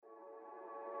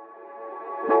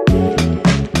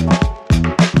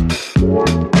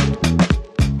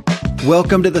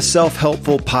Welcome to the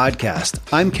Self-Helpful Podcast.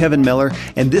 I'm Kevin Miller,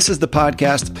 and this is the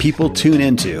podcast people tune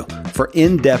into for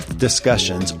in-depth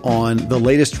discussions on the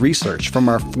latest research from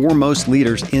our foremost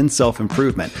leaders in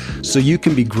self-improvement, so you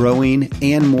can be growing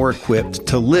and more equipped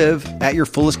to live at your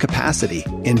fullest capacity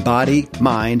in body,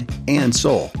 mind, and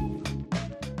soul.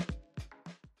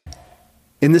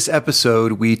 In this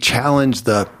episode, we challenge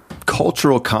the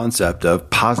cultural concept of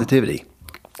positivity,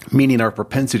 meaning our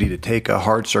propensity to take a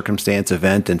hard circumstance,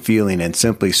 event, and feeling and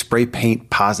simply spray paint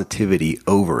positivity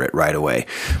over it right away.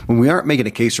 When we aren't making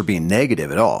a case for being negative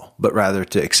at all, but rather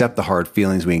to accept the hard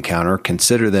feelings we encounter,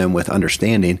 consider them with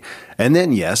understanding, and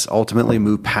then, yes, ultimately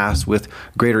move past with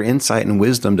greater insight and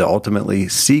wisdom to ultimately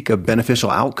seek a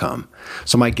beneficial outcome.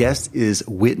 So my guest is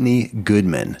Whitney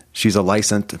Goodman. She's a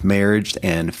licensed marriage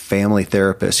and family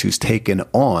therapist who's taken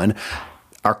on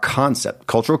our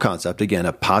cultural concept, again,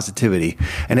 of positivity,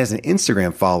 and has an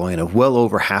Instagram following of well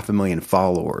over 500,000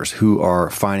 followers who are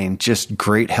finding just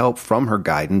great help from her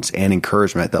guidance and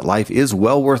encouragement that life is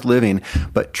well worth living,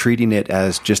 but treating it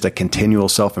as just a continual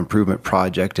self-improvement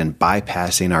project and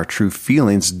bypassing our true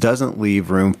feelings doesn't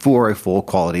leave room for a full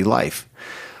quality life.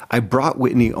 I brought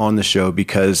Whitney on the show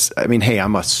because,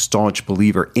 I'm a staunch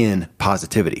believer in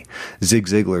positivity. Zig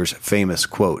Ziglar's famous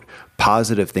quote,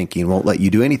 "Positive thinking won't let you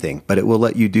do anything, but it will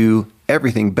let you do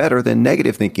everything better than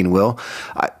negative thinking will."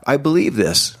 I believe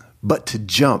this, but to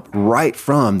jump right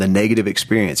from the negative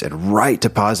experience and right to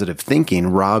positive thinking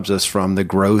robs us from the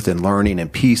growth and learning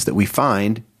and peace that we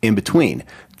find in between.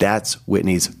 That's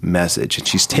Whitney's message. And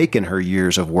she's taken her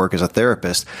years of work as a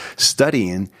therapist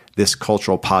studying this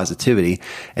cultural positivity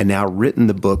and now written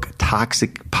the book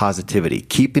Toxic Positivity,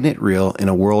 Keeping It Real in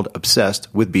a World Obsessed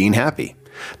with Being Happy.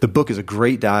 The book is a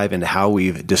great dive into how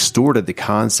we've distorted the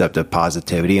concept of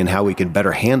positivity and how we can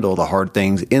better handle the hard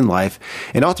things in life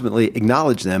and ultimately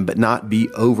acknowledge them, but not be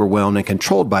overwhelmed and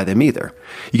controlled by them either.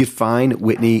 You can find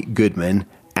Whitney Goodman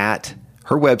at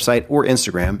her website or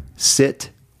Instagram,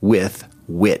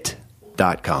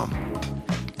 sitwithwit.com.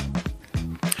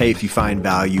 Hey, if you find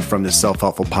value from this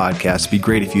self-helpful podcast, it'd be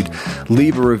great if you'd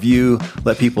leave a review,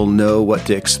 let people know what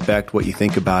to expect, what you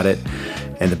think about it.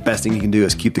 And the best thing you can do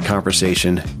is keep the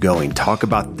conversation going. Talk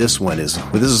about this one. This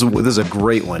is a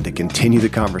great one to continue the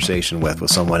conversation with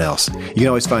someone else. You can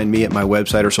always find me at my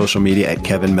website or social media at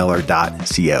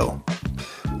kevinmiller.co.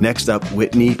 Next up,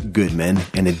 Whitney Goodman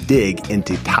and a dig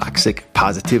into toxic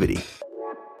positivity.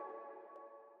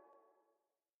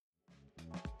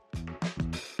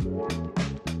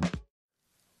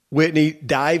 Whitney,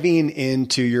 diving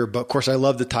into your book, of course, I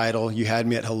love the title. You had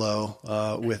me at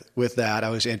hello with that. I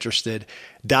was interested.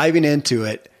 Diving into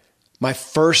it, my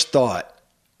first thought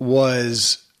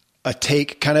was a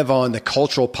take kind of on the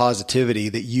cultural positivity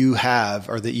that you have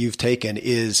or that you've taken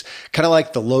is kind of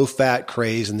like the low-fat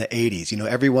craze in the 80s.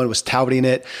 Everyone was touting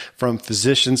it from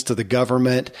physicians to the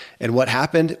government. And what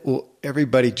happened? Well,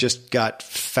 everybody just got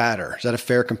fatter. Is that a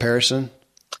fair comparison?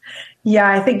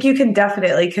 Yeah, I think you can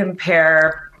definitely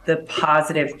compare the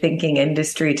positive thinking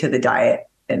industry to the diet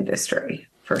industry,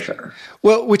 for sure.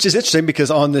 Well, which is interesting because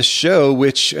on this show,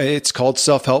 which it's called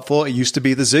Self-Helpful, it used to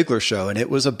be the Ziglar Show, and it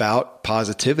was about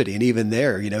positivity. And even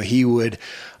there, he was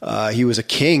a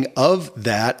king of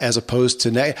that as opposed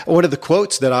to one of the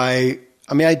quotes that I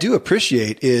do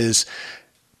appreciate is,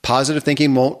 positive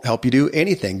thinking won't help you do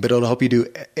anything, but it'll help you do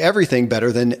everything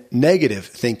better than negative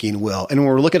thinking will. And when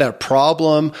we're looking at a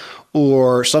problem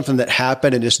or something that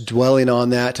happened and just dwelling on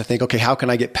that to think, okay, how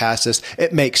can I get past this?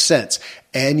 It makes sense.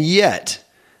 And yet,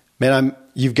 man,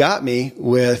 you've got me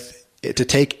with it to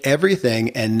take everything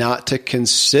and not to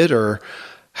consider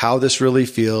how this really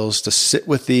feels, to sit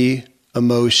with the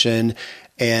emotion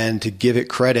and to give it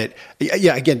credit.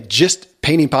 Yeah, again, just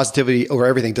painting positivity over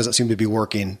everything doesn't seem to be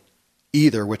working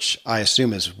either, which I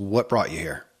assume is what brought you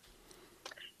here.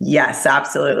 Yes,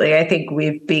 absolutely. I think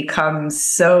we've become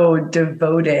so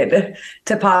devoted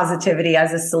to positivity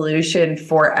as a solution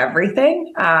for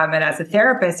everything. And as a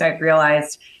therapist, I've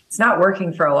realized it's not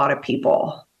working for a lot of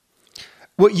people.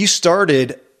 Well, you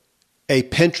started a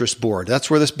Pinterest board. That's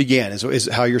where this began, is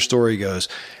how your story goes,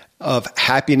 of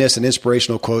happiness and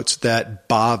inspirational quotes that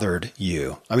bothered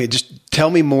you. Just tell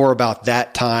me more about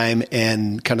that time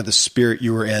and kind of the spirit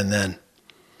you were in then.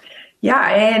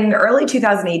 Yeah, in early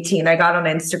 2018, I got on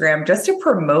Instagram just to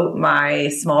promote my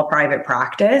small private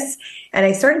practice. And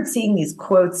I started seeing these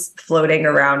quotes floating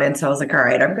around. And so I was like, all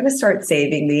right, I'm going to start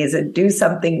saving these and do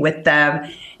something with them.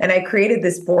 And I created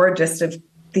this board just of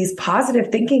these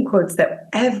positive thinking quotes that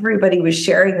everybody was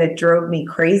sharing that drove me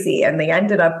crazy. And they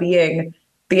ended up being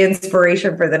the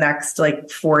inspiration for the next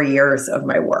 4 years of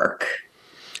my work.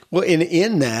 Well,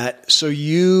 in that, so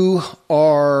you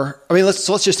are, I mean, let's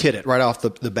just hit it right off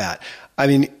the bat. I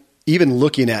mean, even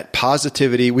looking at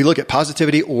positivity, we look at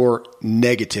positivity or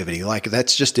negativity, like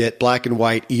that's just it, black and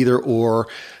white, either or,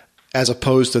 as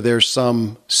opposed to there's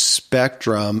some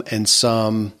spectrum and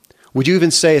some, would you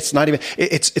even say it's not even,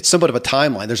 it's somewhat of a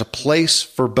timeline. There's a place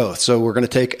for both. So we're going to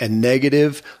take a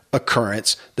negative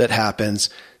occurrence that happens,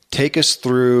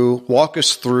 walk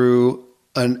us through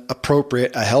an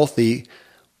appropriate, a healthy,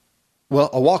 a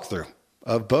walkthrough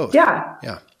of both. Yeah.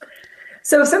 Yeah.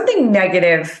 So if something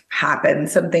negative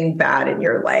happens, something bad in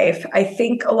your life, I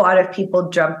think a lot of people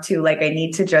jump to like, I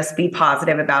need to just be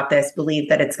positive about this, believe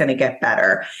that it's going to get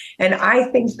better. And I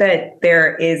think that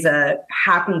there is a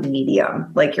happy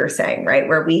medium, like you're saying, right?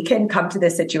 Where we can come to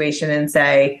this situation and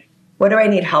say, what do I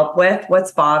need help with?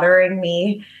 What's bothering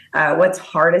me? What's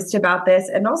hardest about this?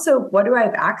 And also, what do I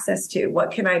have access to?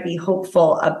 What can I be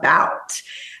hopeful about?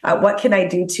 What can I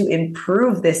do to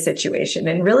improve this situation?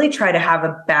 And really try to have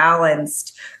a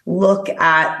balanced look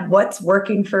at what's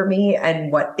working for me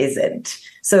and what isn't,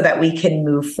 so that we can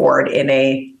move forward in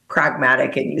a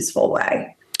pragmatic and useful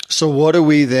way. So what do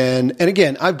we then, and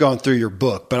again, I've gone through your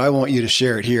book, but I want you to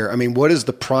share it here. I mean, what is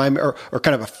the primary or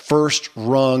kind of a first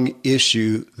rung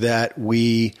issue that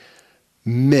we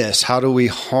miss? How do we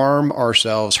harm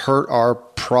ourselves, hurt our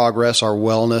progress, our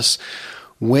wellness,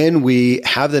 when we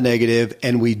have the negative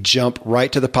and we jump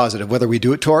right to the positive, whether we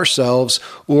do it to ourselves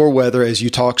or whether, as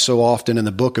you talk so often in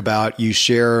the book about, you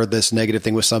share this negative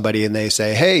thing with somebody and they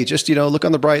say, hey, just, look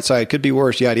on the bright side, could be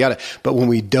worse, yada, yada. But when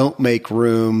we don't make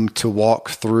room to walk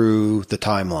through the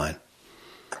timeline.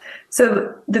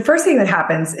 So the first thing that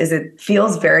happens is it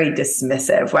feels very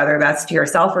dismissive, whether that's to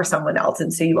yourself or someone else.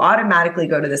 And so you automatically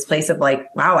go to this place of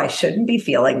like, wow, I shouldn't be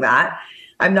feeling that.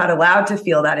 I'm not allowed to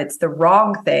feel that. It's the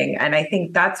wrong thing. And I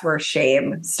think that's where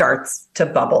shame starts to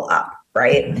bubble up,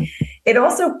 right? It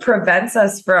also prevents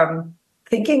us from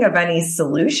thinking of any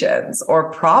solutions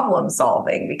or problem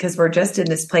solving because we're just in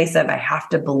this place of, I have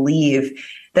to believe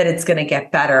that it's going to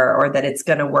get better or that it's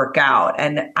going to work out.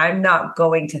 And I'm not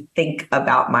going to think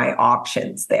about my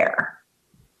options there.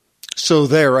 So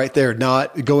right there,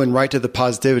 not going right to the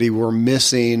positivity, we're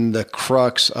missing the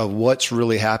crux of what's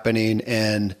really happening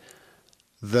and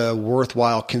the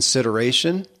worthwhile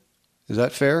consideration. Is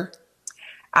that fair?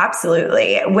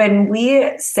 Absolutely. When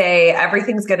we say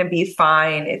everything's going to be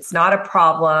fine, it's not a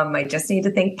problem, I just need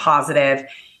to think positive,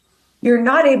 you're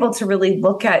not able to really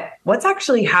look at what's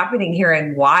actually happening here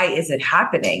and why is it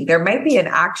happening. There might be an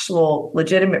actual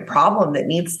legitimate problem that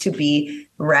needs to be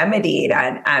remedied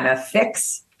and a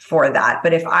fix for that.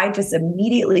 But if I just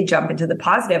immediately jump into the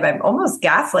positive, I'm almost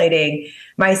gaslighting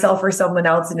myself or someone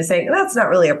else into saying, that's not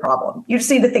really a problem. You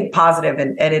just need to think positive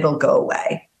and it'll go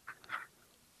away.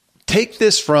 Take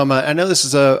this from, I know this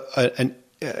is a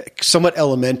somewhat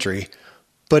elementary,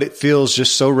 but it feels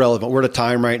just so relevant. We're at a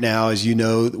time right now, as you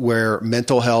know, where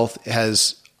mental health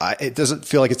it doesn't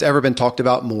feel like it's ever been talked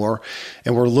about more.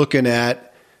 And we're looking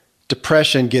at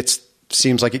depression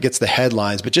seems like it gets the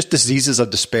headlines, but just diseases of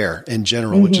despair in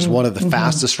general, which is one of the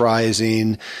fastest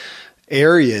rising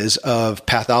areas of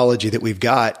pathology that we've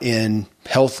got in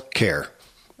healthcare.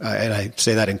 And I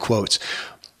say that in quotes.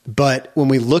 But when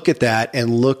we look at that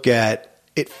and look at,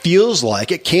 it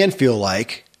can feel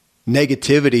like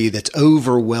negativity that's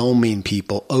overwhelming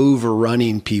people,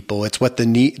 overrunning people. It's what the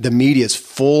media is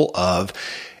full of.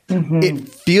 It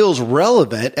feels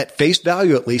relevant at face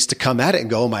value, at least, to come at it and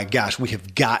go, oh my gosh, we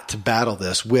have got to battle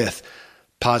this with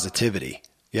positivity.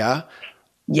 Yeah.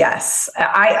 Yes.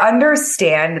 I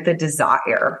understand the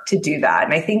desire to do that.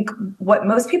 And I think what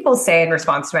most people say in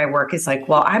response to my work is like,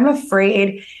 well, I'm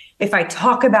afraid if I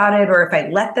talk about it or if I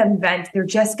let them vent, they're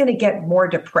just going to get more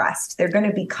depressed. They're going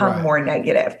to become more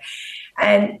negative.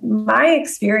 And my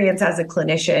experience as a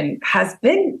clinician has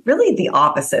been really the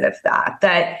opposite of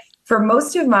that for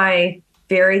most of my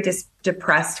very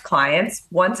depressed clients,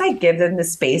 once I give them the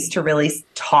space to really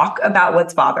talk about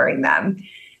what's bothering them,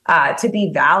 to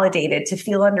be validated, to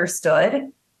feel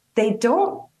understood, they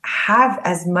don't have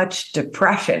as much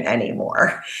depression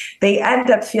anymore. They end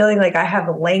up feeling like I have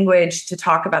a language to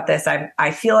talk about this.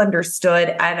 I feel understood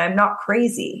and I'm not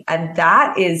crazy. And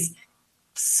that is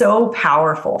so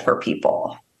powerful for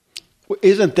people.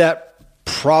 Isn't that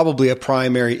probably a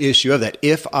primary issue of that?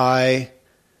 If I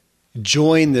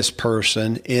join this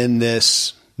person in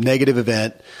this negative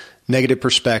event, negative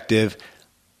perspective,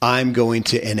 I'm going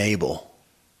to enable.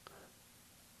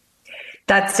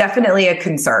 That's definitely a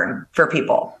concern for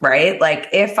people, right? Like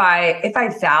if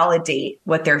I validate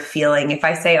what they're feeling, if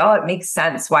I say, oh, it makes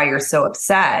sense why you're so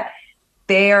upset,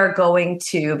 they are going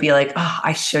to be like, oh,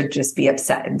 I should just be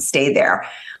upset and stay there.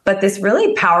 But this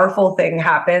really powerful thing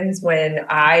happens when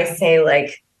I say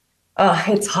like, oh,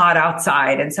 it's hot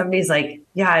outside. And somebody's like,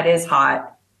 yeah, it is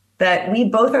hot. That we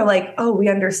both are like, oh, we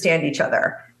understand each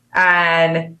other.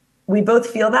 And we both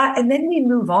feel that. And then we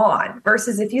move on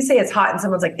versus if you say it's hot and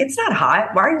someone's like, it's not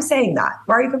hot. Why are you saying that?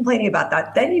 Why are you complaining about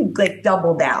that? Then you like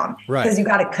double down because you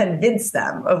got to convince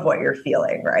them of what you're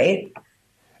feeling. Right.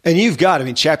 And you've got,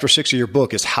 chapter 6 of your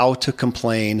book is how to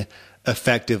complain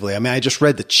effectively. I just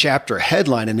read the chapter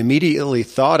headline and immediately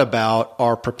thought about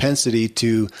our propensity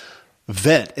to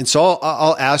vent. And so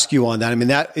I'll ask you on that.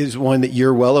 That is one that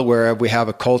you're well aware of. We have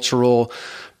a cultural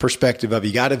perspective of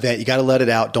you got to vent, you got to let it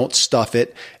out, don't stuff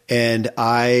it. And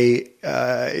I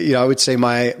would say in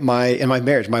my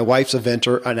marriage, my wife's a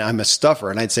venter and I'm a stuffer.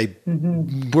 And I'd say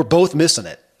we're both missing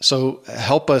it. So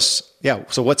help us. Yeah.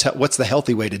 So what's the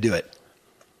healthy way to do it?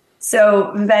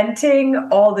 So venting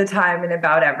all the time and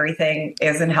about everything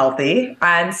isn't healthy,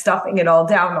 and stuffing it all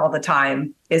down all the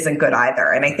time isn't good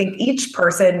either. And I think each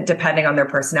person, depending on their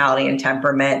personality and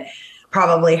temperament,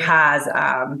 probably has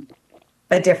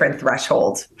a different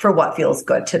threshold for what feels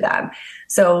good to them.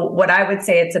 So what I would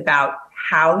say, it's about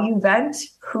how you vent,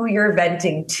 who you're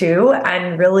venting to,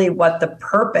 and really what the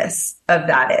purpose of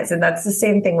that is. And that's the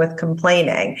same thing with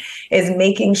complaining, is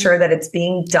making sure that it's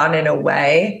being done in a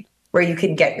way where you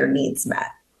can get your needs met.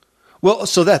 Well,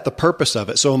 so that the purpose of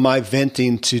it. So am I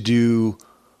venting to do,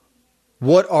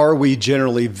 what are we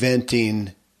generally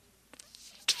venting?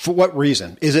 For what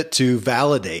reason? Is it to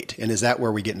validate? And is that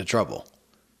where we get into trouble?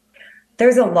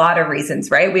 There's a lot of reasons,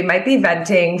 right? We might be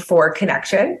venting for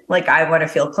connection. Like, I want to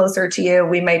feel closer to you.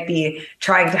 We might be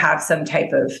trying to have some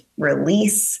type of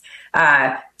release,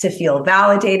 to feel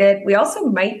validated. We also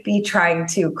might be trying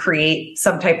to create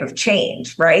some type of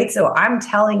change, right? So I'm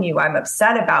telling you, I'm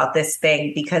upset about this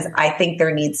thing because I think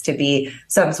there needs to be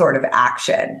some sort of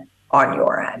action on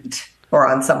your end or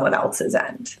on someone else's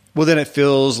end. Well, then it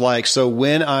feels like, so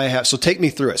take me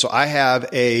through it. So I have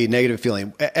a negative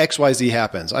feeling, XYZ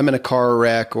happens. I'm in a car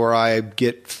wreck, or I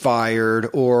get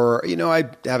fired, or, I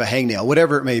have a hangnail,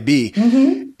 whatever it may be.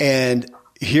 Mm-hmm. And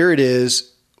here it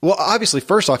is. Well, obviously,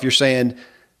 first off, you're saying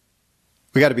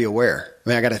we got to be aware.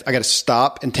 I got to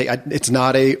stop and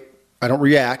I don't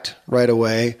react right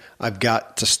away. I've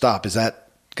got to stop. Is that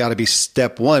got to be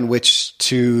step one, which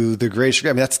to the greatest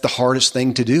degree, that's the hardest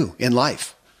thing to do in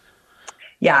life.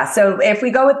 Yeah. So if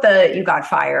we go with the you got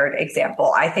fired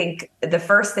example, I think the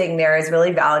first thing there is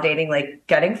really validating, like,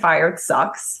 getting fired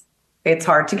sucks. It's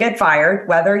hard to get fired,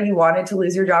 whether you wanted to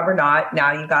lose your job or not.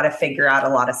 Now you got to figure out a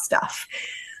lot of stuff.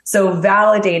 So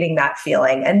validating that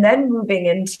feeling and then moving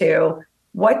into,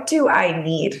 what do I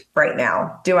need right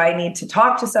now? Do I need to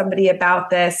talk to somebody about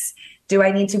this? Do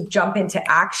I need to jump into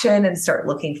action and start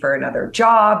looking for another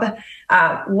job?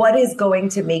 What is going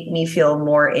to make me feel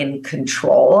more in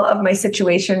control of my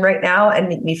situation right now and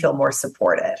make me feel more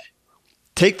supported?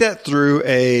 Take that through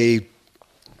a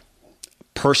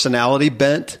personality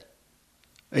bent.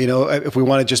 If we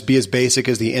want to just be as basic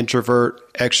as the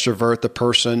introvert, extrovert, the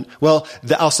person,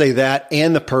 I'll say that,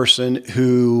 and the person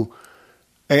who,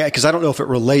 because I don't know if it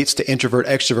relates to introvert,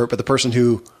 extrovert, but the person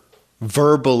who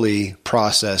verbally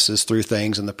processes through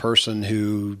things and the person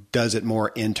who does it more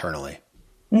internally.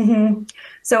 Mm-hmm.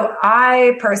 So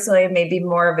I personally may be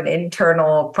more of an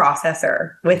internal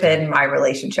processor within my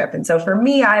relationship. And so for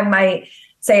me, I might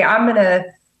say, I'm going to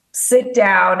sit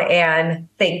down and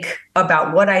think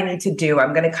about what I need to do.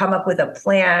 I'm going to come up with a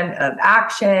plan of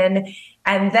action.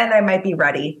 And then I might be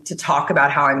ready to talk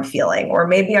about how I'm feeling, or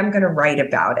maybe I'm going to write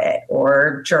about it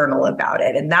or journal about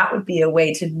it. And that would be a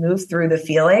way to move through the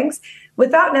feelings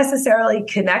without necessarily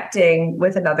connecting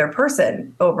with another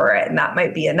person over it. And that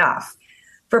might be enough.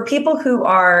 For people who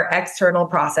are external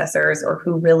processors or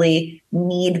who really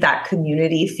need that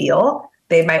community feel,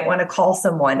 they might want to call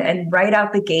someone and right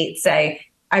out the gate say,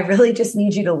 I really just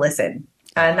need you to listen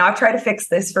and not try to fix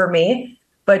this for me,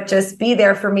 but just be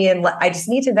there for me. And I just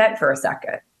need to vent for a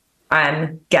second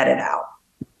and get it out.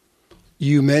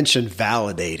 You mentioned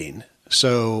validating.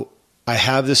 So I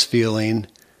have this feeling,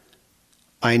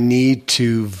 I need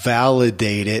to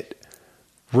validate it,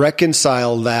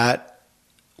 reconcile that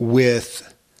with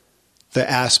the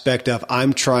aspect of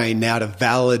I'm trying now to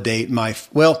validate I'm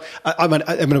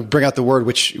going to bring out the word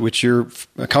which you're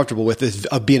comfortable with, is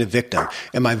of being a victim.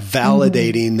 Am I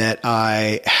validating that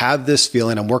I have this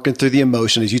feeling? I'm working through the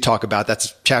emotion, as you talk about.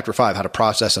 That's chapter 5, how to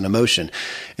process an emotion.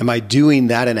 Am I doing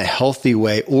that in a healthy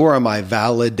way, or am I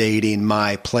validating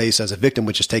my place as a victim,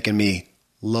 which is taking me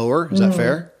lower? Is that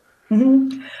fair?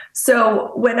 Mhm.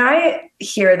 So when I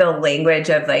hear the language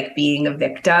of like being a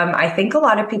victim, I think a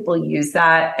lot of people use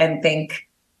that and think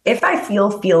if I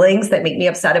feel feelings that make me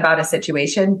upset about a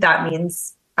situation, that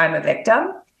means I'm a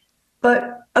victim.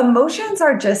 But emotions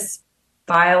are just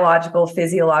biological,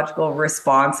 physiological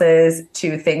responses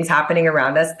to things happening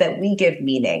around us that we give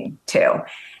meaning to.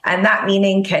 And that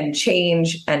meaning can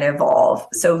change and evolve.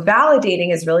 So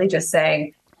validating is really just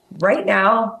saying, right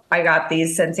now, I got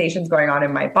these sensations going on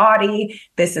in my body.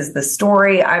 This is the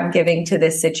story I'm giving to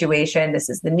this situation. This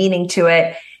is the meaning to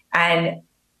it. And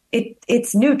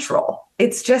it's neutral.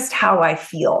 It's just how I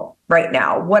feel right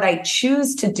now. What I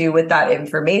choose to do with that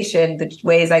information, the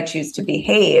ways I choose to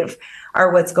behave,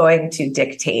 are what's going to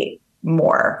dictate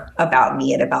more about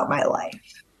me and about my life.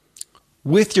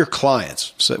 With your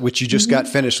clients, which you just got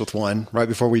finished with one right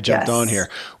before we jumped on here.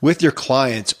 With your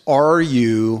clients, are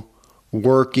you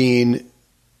working,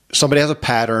 somebody has a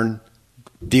pattern,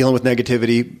 dealing with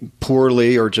negativity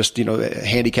poorly or just,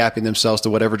 handicapping themselves to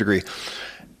whatever degree.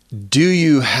 Do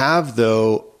you have,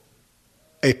 though,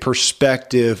 a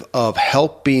perspective of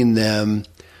helping them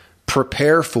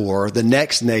prepare for the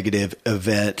next negative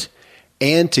event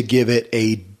and to give it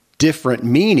a different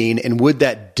meaning? And would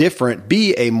that different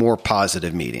be a more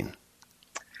positive meaning?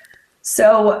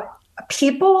 So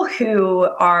people who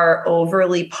are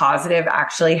overly positive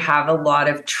actually have a lot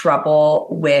of trouble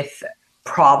with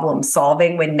problem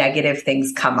solving when negative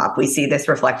things come up. We see this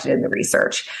reflected in the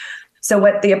research. So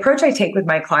what the approach I take with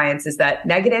my clients is that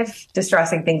negative,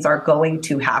 distressing things are going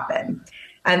to happen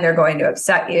and they're going to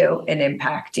upset you and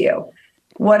impact you.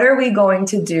 What are we going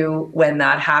to do when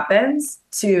that happens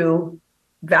to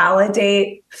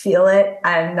validate, feel it,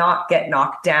 and not get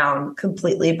knocked down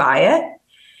completely by it?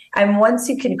 And once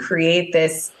you can create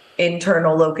this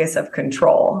internal locus of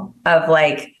control of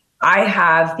like, I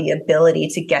have the ability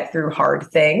to get through hard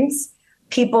things,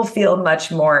 people feel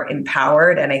much more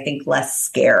empowered and I think less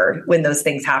scared when those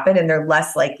things happen, and they're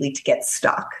less likely to get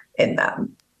stuck in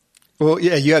them. Well,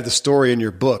 yeah, you have the story in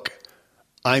your book,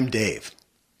 I'm Dave.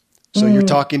 So you're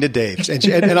talking to Dave,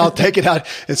 and I'll take it out.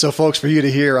 And so folks, for you to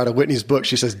hear out of Whitney's book,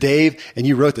 she says, Dave, and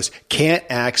you wrote this, can't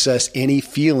access any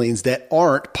feelings that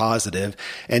aren't positive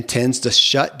and tends to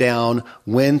shut down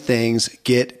when things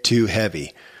get too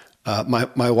heavy.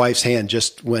 My wife's hand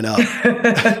just went up,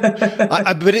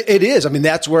 but it is. I mean,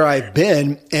 that's where I've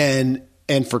been.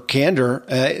 And for candor,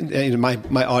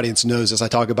 my audience knows as I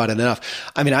talk about it enough.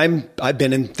 I mean, I've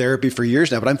been in therapy for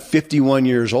years now, but I'm 51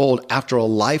 years old after a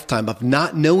lifetime of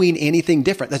not knowing anything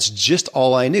different. That's just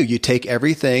all I knew. You take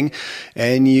everything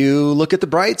and you look at the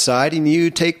bright side and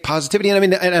you take positivity. And I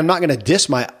mean, and I'm not going to diss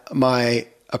my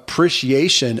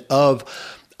appreciation of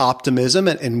optimism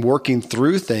and working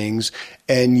through things.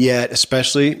 And yet,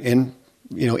 especially in,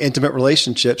 intimate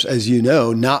relationships, as you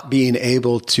know, not being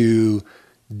able to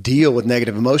deal with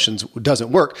negative emotions doesn't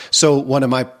work. So one of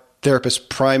my therapist's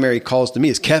primary calls to me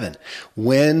is, Kevin,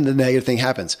 when the negative thing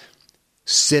happens,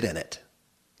 sit in it.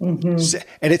 Mm-hmm.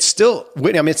 And it's still,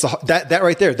 Whitney, I mean, it's that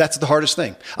right there. That's the hardest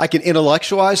thing. I can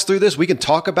intellectualize through this. We can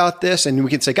talk about this and we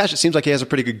can say, gosh, it seems like he has a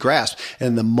pretty good grasp.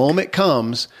 And the moment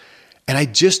comes, and I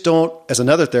just don't, as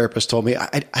another therapist told me,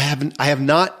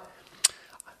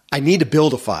 I need to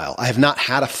build a file. I have not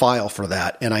had a file for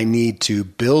that, and I need to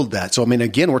build that. So, I mean,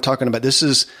 again, we're talking about this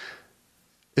is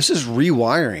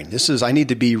rewiring. I need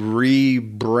to be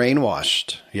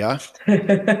re-brainwashed. Yeah.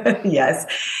 Yes.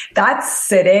 That's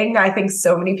sitting. I think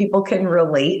so many people can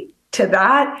relate to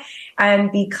that.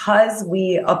 And because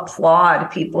we applaud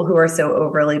people who are so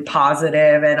overly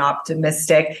positive and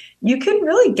optimistic, you can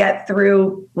really get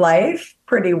through life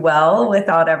pretty well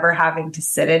without ever having to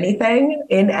sit in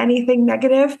anything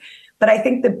negative. But I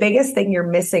think the biggest thing you're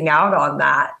missing out on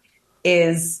that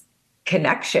is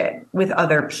connection with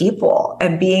other people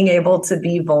and being able to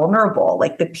be vulnerable.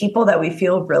 Like the people that we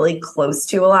feel really close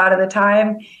to a lot of the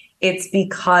time, it's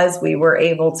because we were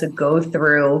able to go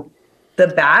through the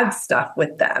bad stuff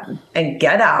with them and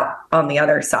get out on the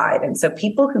other side. And so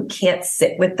people who can't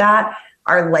sit with that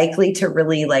are likely to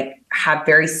really have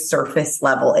very surface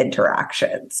level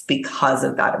interactions because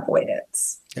of that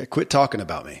avoidance. Yeah, quit talking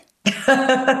about me.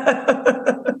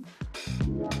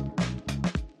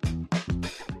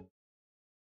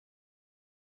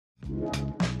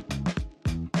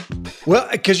 Well,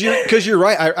 because you're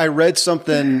right. I read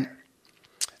something.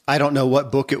 I don't know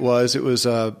what book it was. It was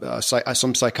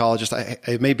some psychologist.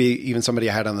 It may be even somebody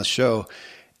I had on the show,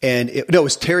 and it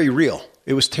was Terry Real.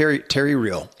 It was Terry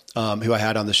Real, who I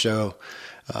had on the show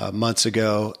months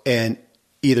ago, and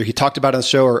either he talked about it on the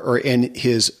show or in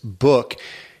his book,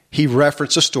 he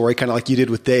referenced a story, kind of like you did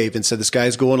with Dave, and said this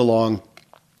guy's going along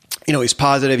he's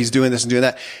positive, he's doing this and doing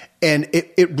that. And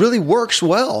it really works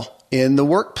well in the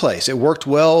workplace. It worked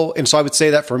well. And so I would say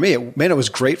that for me, it was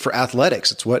great for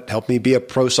athletics. It's what helped me be a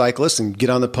pro cyclist and get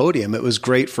on the podium. It was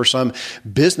great for some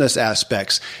business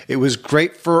aspects. It was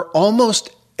great for almost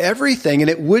everything. And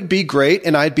it would be great,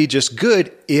 and I'd be just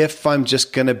good if I'm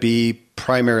just going to be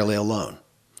primarily alone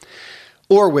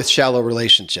or with shallow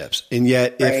relationships. And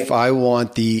yet, if I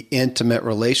want the intimate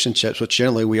relationships, which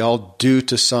generally we all do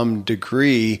to some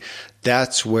degree,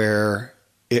 that's where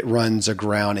it runs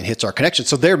aground and hits our connection.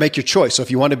 So there, make your choice. So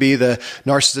if you want to be the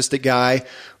narcissistic guy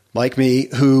like me,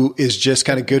 who is just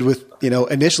kind of good with,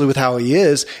 initially with how he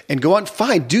is, and go on,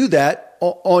 fine, do that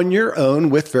on your own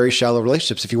with very shallow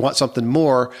relationships. If you want something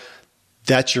more,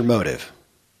 that's your motive.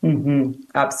 Mm-hmm.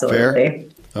 Absolutely.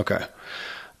 Fair? Okay.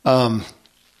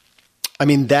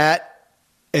 That,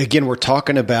 again, we're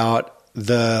talking about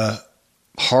the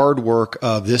hard work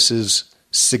of this is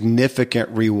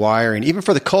significant rewiring, even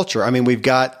for the culture. We've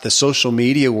got the social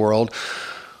media world,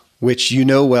 which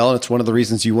well, and it's one of the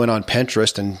reasons you went on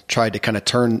Pinterest and tried to kind of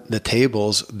turn the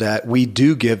tables, that we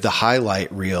do give the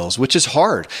highlight reels, which is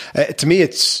hard. To me,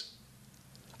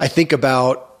 I think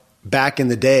about back in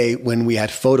the day when we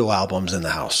had photo albums in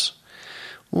the house.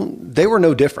 Well, they were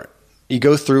no different. You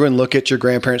go through and look at your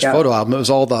grandparents' photo album. It was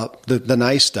all the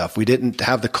nice stuff. We didn't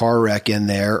have the car wreck in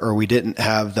there, or we didn't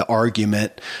have the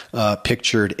argument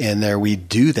pictured in there. We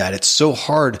do that. It's so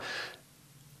hard.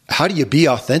 How do you be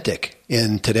authentic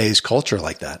in today's culture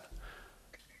like that?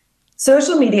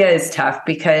 Social media is tough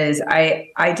because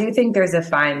I do think there's a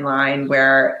fine line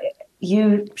where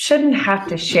you shouldn't have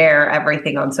to share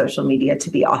everything on social media to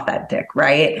be authentic,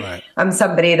 right? I'm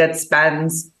somebody that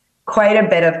spends quite a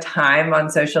bit of time on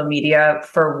social media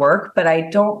for work, but I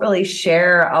don't really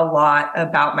share a lot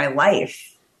about my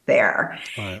life there.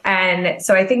 And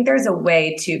so I think there's a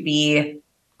way to be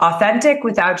authentic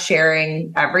without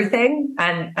sharing everything.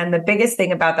 And the biggest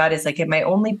thing about that is, am I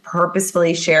only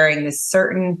purposefully sharing this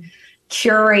certain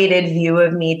curated view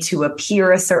of me to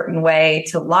appear a certain way,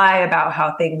 to lie about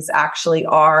how things actually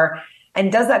are? And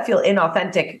does that feel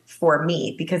inauthentic for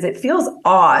me? Because it feels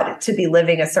odd to be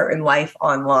living a certain life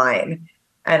online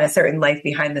and a certain life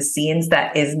behind the scenes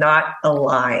that is not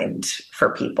aligned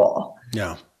for people.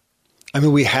 Yeah.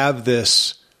 We have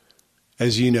this,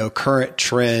 as you know, current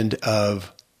trend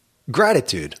of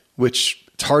gratitude, which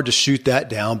it's hard to shoot that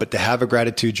down, but to have a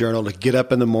gratitude journal, to get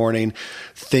up in the morning,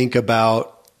 think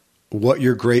about what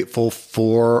you're grateful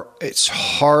for. It's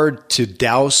hard to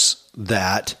douse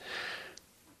that.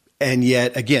 And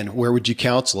yet, again, where would you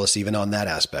counsel us even on that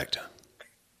aspect?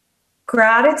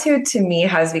 Gratitude to me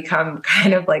has become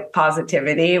kind of like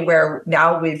positivity, where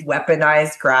now we've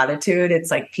weaponized gratitude. It's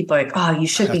like people are like, oh, you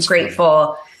should be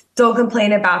grateful. Funny. Don't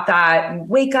complain about that. And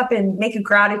wake up and make a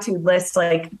gratitude list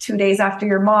 2 days after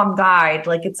your mom died.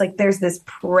 It's like there's this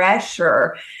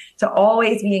pressure to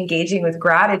always be engaging with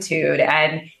gratitude.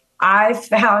 And I've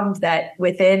found that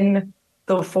within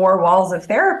the four walls of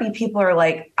therapy, people are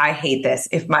like, I hate this.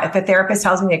 If a therapist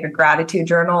tells me to make a gratitude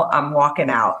journal, I'm walking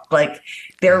out.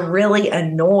 They're really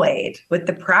annoyed with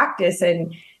the practice.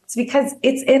 And it's because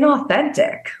it's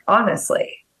inauthentic,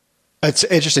 honestly. It's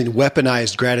interesting.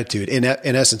 Weaponized gratitude. In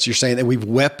essence, you're saying that we've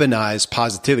weaponized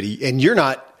positivity, and you're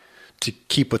not, to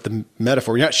keep with the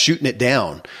metaphor, you're not shooting it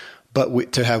down,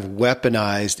 but to have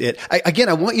weaponized it.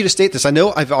 I want you to state this. I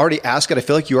know I've already asked it. I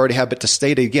feel like you already have, but to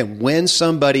state it again, when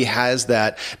somebody has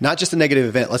that, not just a negative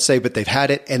event, let's say, but they've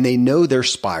had it and they know they're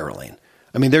spiraling.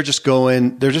 They're just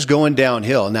going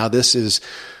downhill. Now this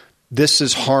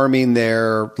is harming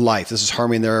their life. This is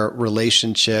harming their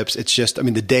relationships. It's just,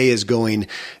 the day is going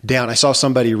down. I saw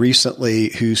somebody recently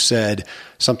who said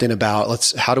something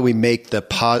about, how do we make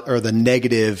the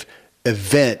negative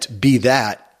event be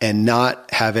that, and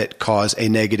not have it cause a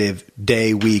negative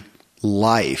day, week,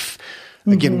 life.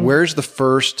 Again, where's the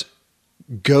first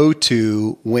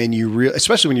go-to when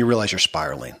especially when you realize you're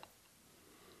spiraling?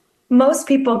 Most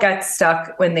people get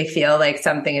stuck when they feel like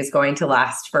something is going to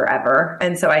last forever.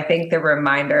 And so I think the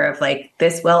reminder of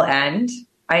this will end.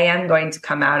 I am going to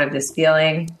come out of this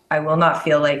feeling. I will not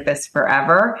feel like this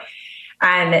forever.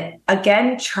 And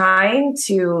again, trying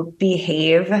to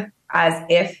behave as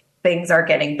if things are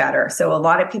getting better. So a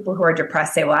lot of people who are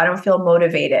depressed say, well, I don't feel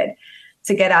motivated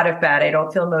to get out of bed. I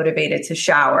don't feel motivated to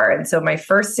shower. And so my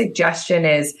first suggestion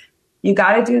is, you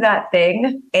got to do that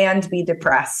thing and be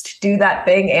depressed. Do that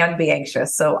thing and be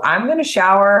anxious. So I'm going to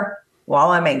shower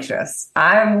while I'm anxious.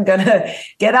 I'm going to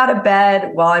get out of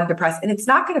bed while I'm depressed. And it's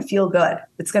not going to feel good.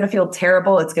 It's going to feel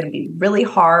terrible. It's going to be really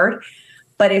hard.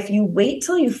 But if you wait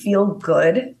till you feel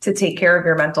good to take care of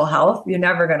your mental health, you're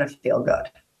never going to feel good.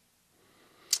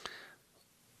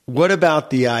 What about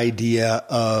the idea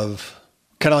of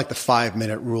kind of like the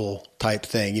 5-minute rule type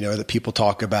thing, that people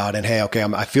talk about, and hey, okay,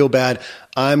 I feel bad.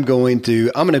 I'm going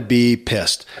to be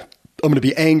pissed. I'm going to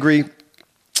be angry. I'm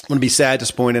going to be sad,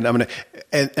 disappointed. I'm going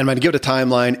to give it a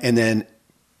timeline and then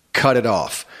cut it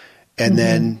off. And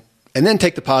then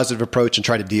take the positive approach and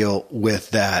try to deal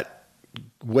with that.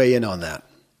 Weigh in on that.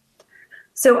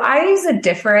 So I use a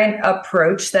different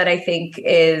approach that I think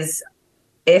is,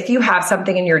 if you have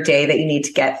something in your day that you need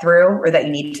to get through or that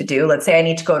you need to do, let's say I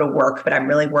need to go to work, but I'm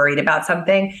really worried about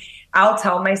something. I'll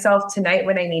tell myself tonight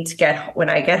when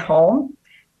I get home,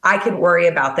 I can worry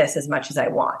about this as much as I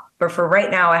want. But for right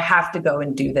now, I have to go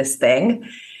and do this thing.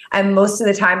 And most of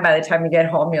the time, by the time you get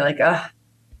home, you're like, ugh,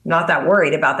 not that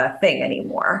worried about that thing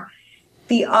anymore.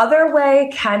 The other way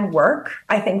can work,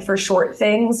 I think, for short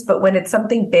things, but when it's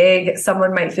something big,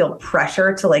 someone might feel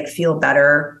pressure to feel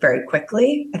better very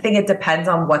quickly. I think it depends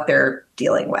on what they're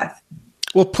dealing with.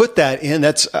 Well, put that in.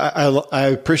 I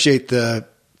appreciate the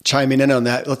chiming in on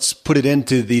that. Let's put it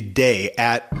into the day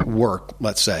at work,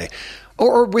 let's say,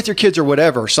 or with your kids or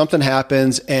whatever. Something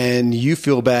happens and you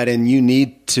feel bad and you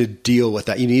need to deal with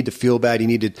that. You need to feel bad.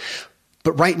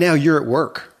 But right now you're at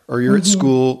work or you're at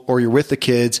school or you're with the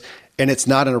kids, and it's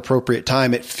not an appropriate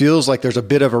time. It feels like there's a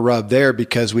bit of a rub there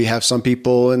because we have some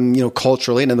people and,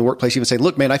 culturally and in the workplace even say,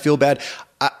 look, man, I feel bad.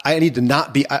 I need to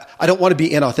not be, I don't want to be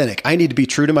inauthentic. I need to be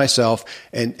true to myself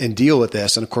and deal with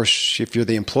this. And of course, if you're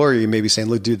the employer, you may be saying,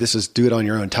 look, dude, do it on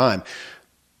your own time.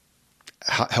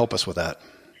 Help us with that.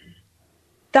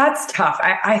 That's tough.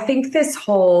 I think this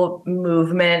whole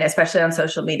movement, especially on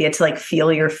social media, to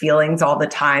feel your feelings all the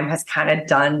time has kind of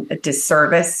done a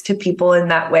disservice to people in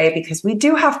that way, because we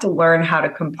do have to learn how to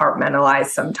compartmentalize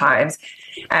sometimes.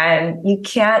 And you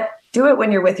can't do it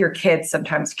when you're with your kids.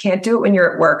 Sometimes you can't do it when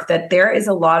you're at work. That there is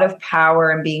a lot of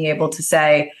power in being able to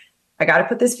say, I got to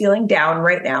put this feeling down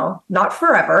right now, not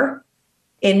forever.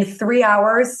 In 3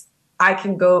 hours,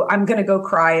 I'm going to go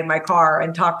cry in my car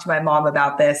and talk to my mom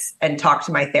about this and talk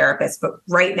to my therapist. But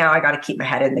right now I got to keep my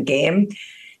head in the game.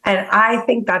 And I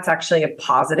think that's actually a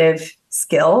positive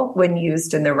skill when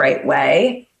used in the right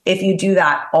way. If you do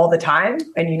that all the time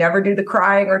and you never do the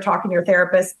crying or talking to your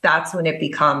therapist, that's when it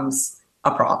becomes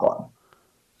a problem.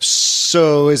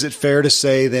 So is it fair to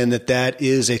say then that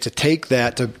is to take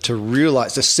that, to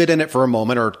realize, to sit in it for a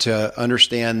moment, or to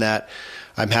understand that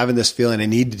I'm having this feeling, I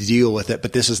need to deal with it,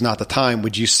 but this is not the time.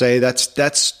 Would you say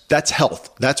that's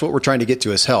health? That's what we're trying to get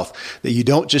to, is health. That you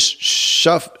don't just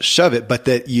shove it, but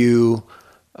that you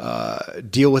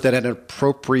deal with it at an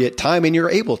appropriate time, and you're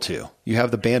able to. You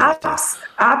have the bandwidth.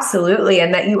 Absolutely.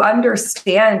 And that you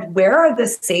understand where are the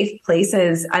safe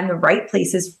places and the right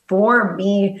places for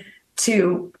me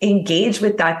to engage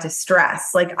with that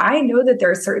distress. I know that there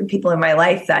are certain people in my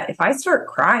life that if I start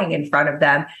crying in front of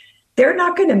them, they're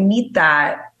not going to meet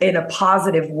that in a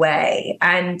positive way.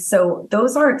 And so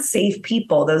those aren't safe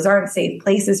people. Those aren't safe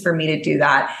places for me to do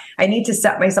that. I need to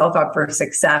set myself up for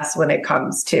success when it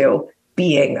comes to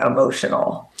being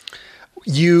emotional.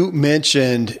 You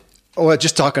mentioned,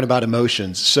 just talking about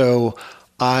emotions. So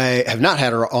I have not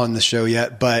had her on the show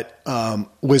yet, but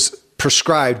was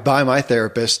prescribed by my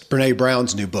therapist, Brene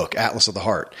Brown's new book, Atlas of the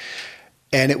Heart.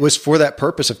 And it was for that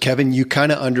purpose of, Kevin, you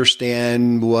kind of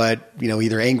understand what,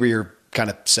 either angry or kind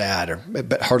of sad,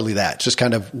 but hardly that. It's just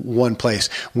kind of one place.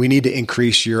 We need to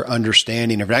increase your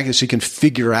understanding of it so you can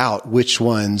figure out which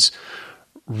ones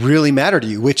really matter to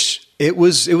you, which it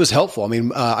was helpful. I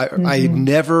mean, I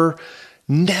never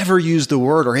used the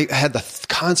word or had the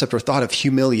concept or thought of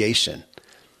humiliation.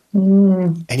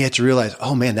 And you have to realize,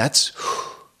 oh man,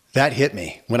 that hit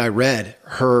me when I read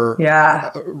her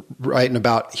writing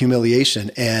about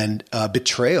humiliation and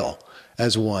betrayal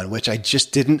as one, which I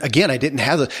just didn't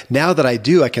have. Now that I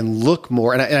do, I can look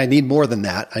more, and I need more than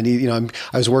that. I need,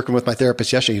 I was working with my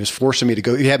therapist yesterday. He was forcing me to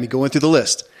go. He had me going through the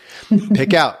list,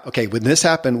 pick out, okay, when this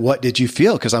happened, what did you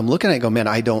feel? Because I'm looking at it and go, man,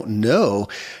 I don't know.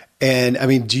 And I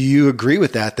mean, do you agree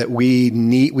with that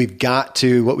we've got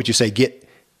to, what would you say, get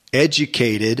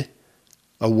educated,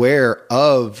 aware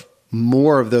of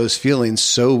more of those feelings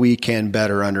so we can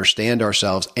better understand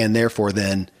ourselves and therefore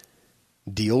then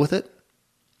deal with it?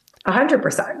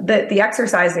 100%. The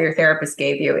exercise that your therapist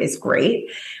gave you is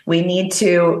great. We need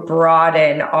to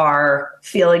broaden our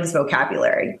feelings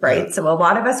vocabulary, right? Yeah. So a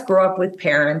lot of us grow up with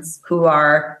parents who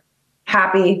are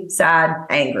happy, sad,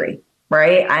 angry,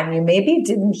 right? And you maybe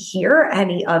didn't hear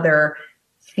any other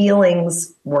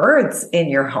feelings words in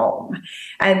your home.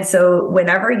 And so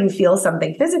whenever you feel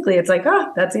something physically, it's like,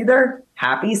 oh, that's either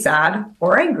happy, sad,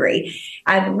 or angry.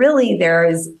 And really there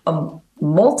is a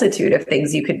multitude of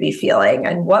things you could be feeling.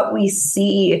 And what we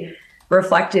see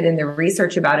reflected in the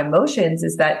research about emotions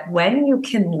is that when you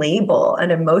can label an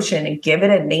emotion and give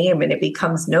it a name and it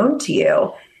becomes known to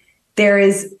you, there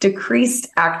is decreased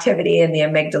activity in the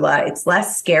amygdala. It's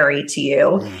less scary to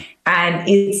you and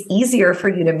it's easier for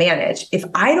you to manage. If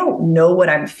I don't know what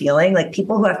I'm feeling, like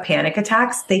people who have panic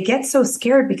attacks, they get so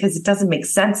scared because it doesn't make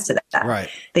sense to them. Right.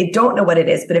 They don't know what it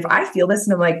is. But if I feel this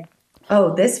and I'm like,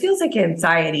 oh, this feels like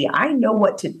anxiety, I know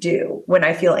what to do when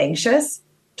I feel anxious.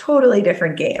 Totally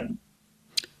different game.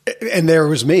 And there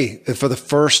was me for the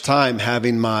first time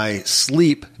having my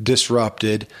sleep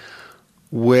disrupted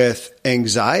with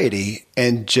anxiety,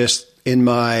 and just in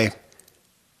my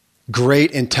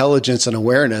great intelligence and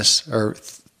awareness, or,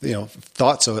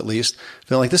 thought so at least,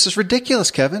 feeling like, this is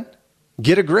ridiculous, Kevin.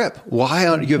 Get a grip. Why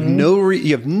you have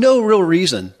you have no real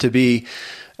reason to be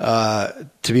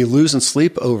losing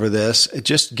sleep over this.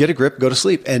 Just get a grip, go to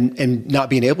sleep, and not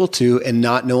being able to, and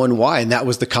not knowing why. And that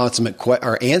was the consummate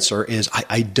our answer is,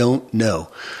 I don't know.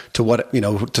 To what,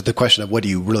 to the question of what do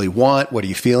you really want? What are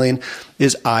you feeling?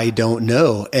 Is I don't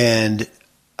know. And,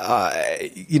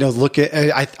 look at,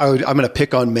 I'm going to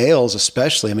pick on males,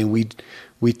 especially. I mean,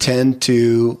 we tend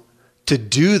to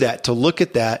do that, to look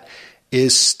at that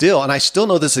is still, and I still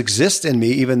know this exists in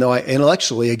me, even though I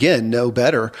intellectually, again, know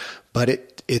better, but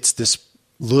it's this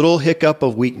little hiccup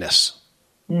of weakness.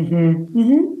 Mm-hmm.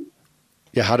 Mm-hmm.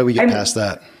 Yeah. How do we get past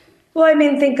that? Well, I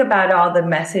mean, think about all the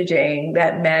messaging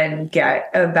that men get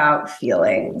about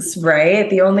feelings, right?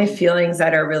 The only feelings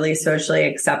that are really socially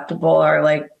acceptable are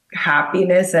like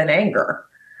happiness and anger.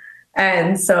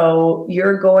 And so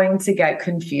you're going to get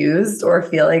confused or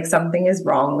feel like something is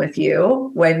wrong with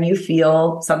you when you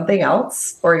feel something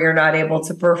else, or you're not able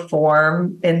to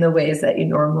perform in the ways that you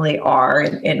normally are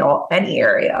in any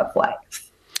area of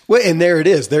life. Well, and there it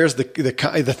is. There's the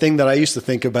thing that I used to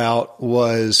think about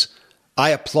was I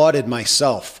applauded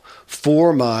myself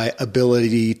for my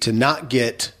ability to not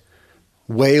get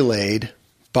waylaid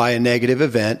by a negative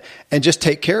event and just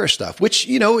take care of stuff, which,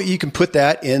 you can put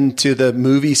that into the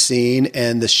movie scene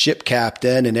and the ship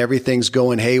captain and everything's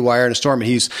going haywire in a storm and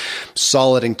he's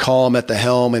solid and calm at the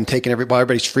helm and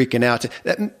everybody's freaking out.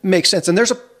 That makes sense. And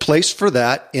there's a place for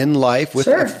that in life with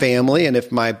a family. And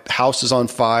if my house is on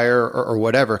fire or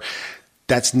whatever,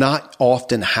 that's not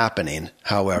often happening,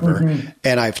 however. Mm-hmm.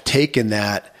 And I've taken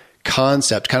that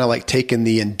concept, kind of like taking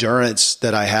the endurance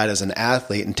that I had as an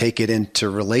athlete and take it into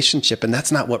relationship. And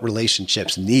that's not what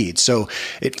relationships need. So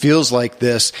it feels like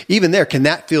this, even there, can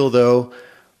that feel though,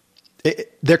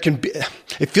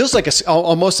 it feels like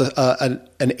almost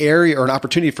an area or an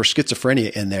opportunity for schizophrenia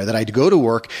in there, that I go to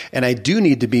work and I do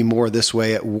need to be more this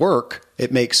way at work.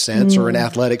 It makes sense, or in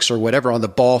athletics or whatever on the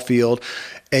ball field.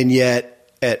 And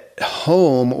yet at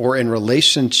home or in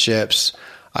relationships,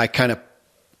 I kind of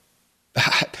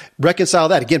reconcile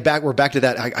that again. We're back to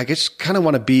that. I just kind of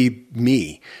want to be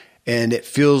me, and it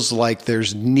feels like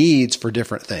there's needs for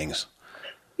different things.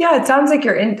 Yeah, it sounds like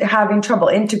you're having trouble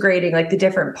integrating like the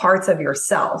different parts of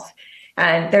yourself.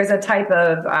 And there's a type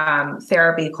of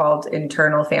therapy called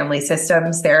internal family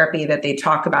systems therapy that they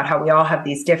talk about how we all have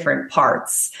these different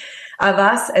parts of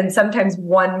us. And sometimes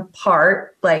one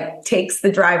part like takes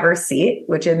the driver's seat,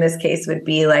 which in this case would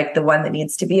be like the one that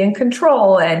needs to be in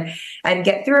control and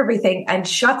get through everything, and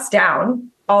shuts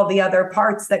down all the other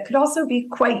parts that could also be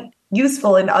quite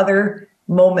useful in other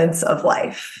moments of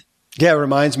life. Yeah, it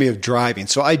reminds me of driving.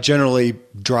 So I generally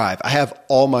drive. I have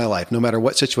all my life, no matter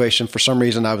what situation. For some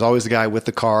reason, I was always the guy with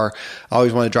the car. I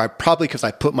always want to drive, probably because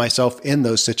I put myself in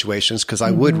those situations, because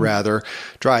I would rather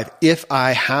drive. If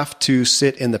I have to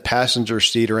sit in the passenger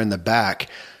seat or in the back,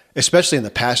 especially in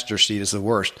the passenger seat is the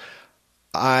worst,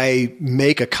 I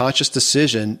make a conscious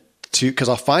decision because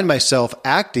I'll find myself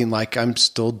acting like I'm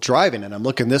still driving and I'm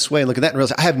looking this way and looking that and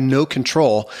realize I have no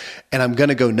control and I'm going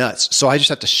to go nuts. So I just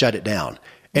have to shut it down.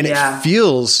 And it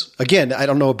feels, again, I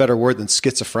don't know a better word than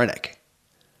schizophrenic.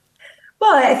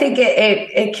 Well, I think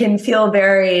it can feel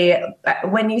very,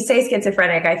 when you say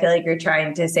schizophrenic, I feel like you're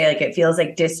trying to say like it feels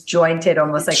like disjointed,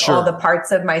 almost like all the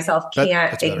parts of myself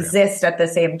can't exist at the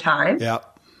same time.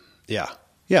 Yeah.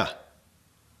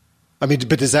 I mean,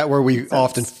 but is that where we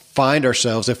often find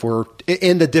ourselves if we're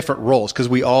in the different roles? Because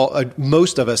we all,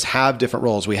 most of us have different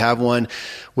roles. We have one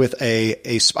with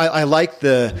I like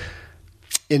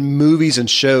in movies and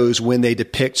shows when they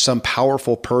depict some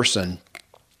powerful person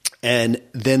and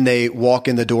then they walk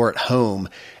in the door at home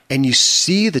and you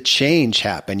see the change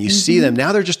happen. You see them.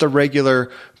 Now they're just a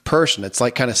regular person. It's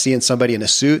like kind of seeing somebody in a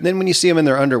suit. And then when you see them in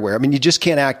their underwear, I mean, you just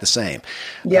can't act the same.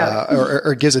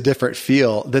 Or it gives a different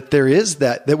feel. That there is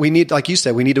that we need, like you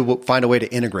said, we need to find a way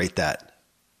to integrate that.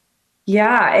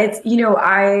 Yeah,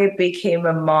 I became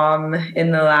a mom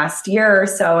in the last year or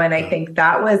so. And I Yeah. think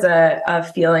that was a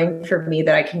feeling for me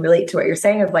that I can relate to what you're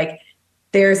saying of like,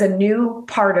 there's a new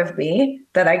part of me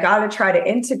that I got to try to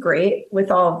integrate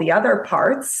with all of the other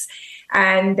parts.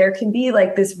 And there can be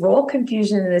like this role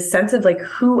confusion in this sense of like,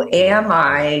 who am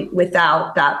I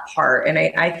without that part? And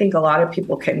I think a lot of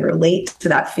people can relate to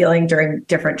that feeling during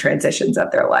different transitions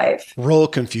of their life. Role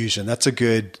confusion. That's a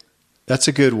good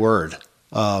word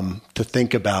to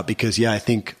think about because, yeah, I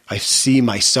think I see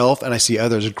myself and I see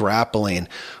others grappling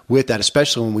with that,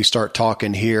 especially when we start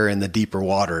talking here in the deeper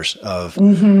waters of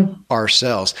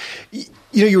ourselves.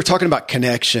 You were talking about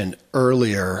connection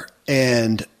earlier,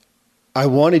 and I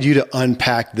wanted you to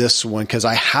unpack this one because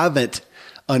I haven't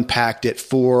unpacked it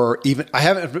for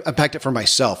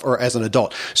myself or as an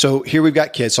adult. So here we've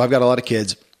got kids. So I've got a lot of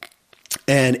kids,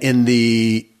 and in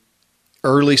the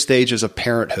early stages of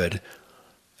parenthood,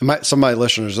 some of my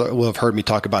listeners will have heard me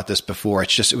talk about this before.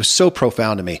 It was so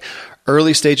profound to me.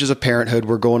 Early stages of parenthood,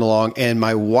 we're going along, and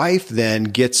my wife then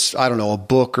gets, I don't know, a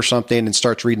book or something and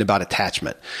starts reading about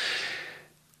attachment.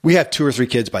 We have 2 or 3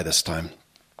 kids by this time.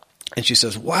 And she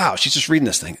says, wow, she's just reading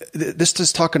this thing. This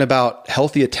is talking about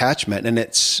healthy attachment, and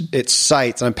it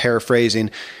cites, and I'm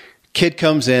paraphrasing, kid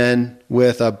comes in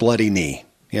with a bloody knee.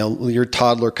 Your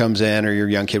toddler comes in or your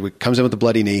young kid comes in with a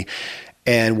bloody knee.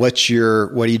 And what do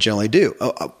you generally do?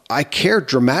 I care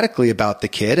dramatically about the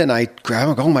kid, and I grab him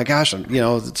and go, oh my gosh,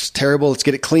 it's terrible. Let's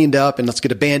get it cleaned up and let's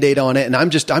get a Band-Aid on it. And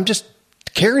I'm just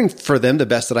caring for them the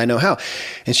best that I know how.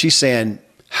 And she's saying,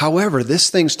 however, this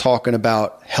thing's talking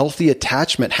about healthy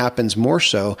attachment happens more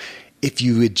so if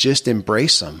you would just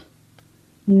embrace them,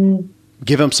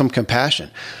 give them some compassion.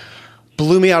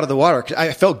 Blew me out of the water.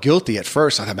 I felt guilty at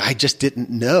first. I thought, I just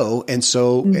didn't know.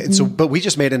 But we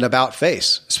just made an about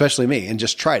face, especially me, and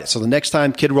just tried it. So the next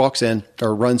time kid walks in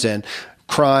or runs in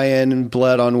crying and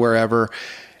blood on wherever,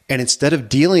 and instead of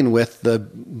dealing with the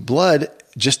blood,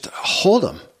 just hold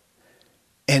them.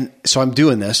 And so I'm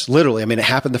doing this literally. I mean, it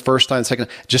happened the first time, second,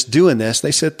 just doing this.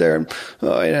 They sit there and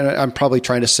I'm probably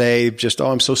trying to say just,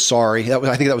 oh, I'm so sorry.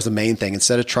 I think that was the main thing.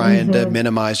 Instead of trying to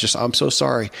minimize, just, I'm so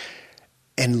sorry.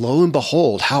 And lo and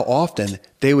behold, how often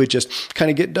they would just kind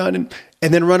of get done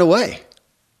and then run away.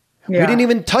 Yeah. We didn't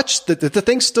even touch the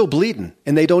thing's still bleeding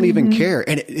and they don't even care.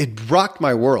 And it rocked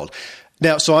my world.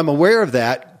 Now, so I'm aware of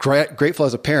that, grateful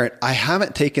as a parent. I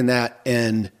haven't taken that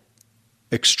and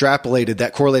extrapolated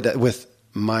that, correlated that with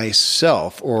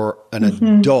myself or an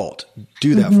adult.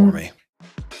 Do that for me.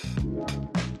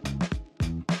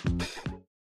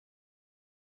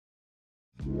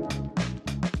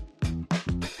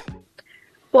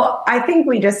 Well, I think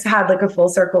we just had like a full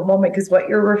circle moment because what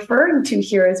you're referring to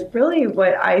here is really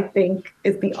what I think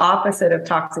is the opposite of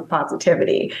toxic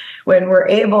positivity. When we're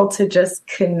able to just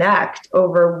connect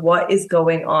over what is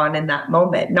going on in that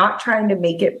moment, not trying to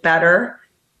make it better,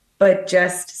 but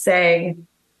just saying,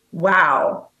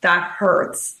 wow, that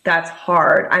hurts. That's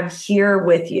hard. I'm here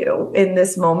with you in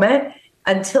this moment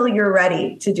until you're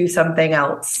ready to do something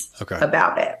else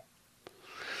about it.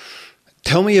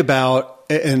 Tell me about,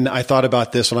 and I thought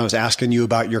about this when I was asking you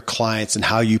about your clients and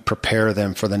how you prepare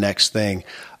them for the next thing,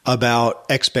 about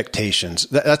expectations.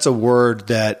 That's a word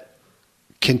that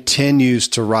continues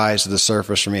to rise to the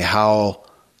surface for me, how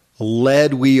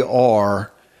led we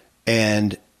are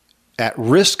and at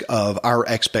risk of our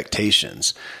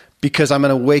expectations. Because I'm going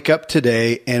to wake up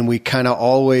today and we kind of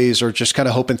always are just kind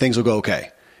of hoping things will go okay.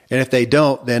 And if they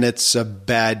don't, then it's a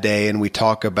bad day. And we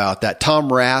talk about that.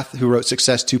 Tom Rath, who wrote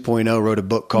Success 2.0, wrote a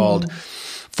book called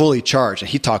Fully Charged. And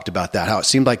he talked about that, how it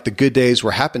seemed like the good days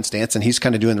were happenstance. And he's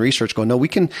kind of doing the research going, no, we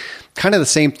can kind of the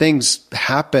same things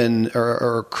happen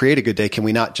or create a good day. Can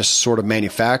we not just sort of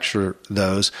manufacture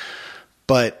those?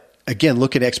 But again,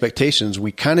 look at expectations.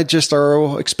 We kind of just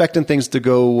are expecting things to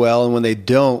go well. And when they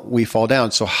don't, we fall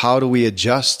down. So how do we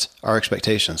adjust our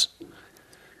expectations?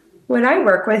 When I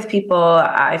work with people,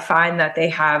 I find that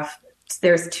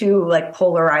there's two like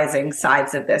polarizing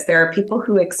sides of this. There are people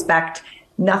who expect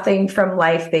nothing from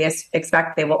life. They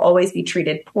expect they will always be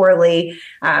treated poorly.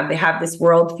 They have this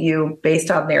worldview based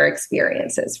on their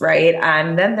experiences, right?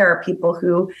 And then there are people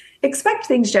who expect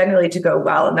things generally to go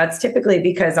well. And that's typically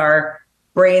because our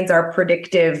brains are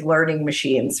predictive learning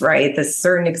machines, right? The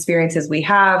certain experiences we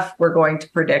have, we're going to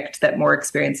predict that more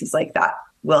experiences like that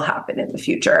will happen in the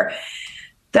future.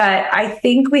 That I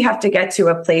think we have to get to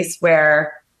a place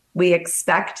where we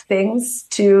expect things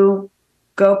to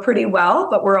go pretty well,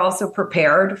 but we're also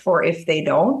prepared for if they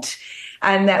don't,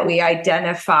 and that we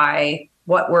identify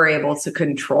what we're able to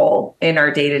control in our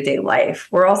day-to-day life.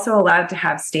 We're also allowed to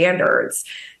have standards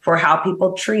for how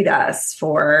people treat us,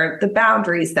 for the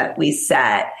boundaries that we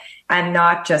set, and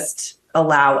not just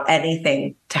allow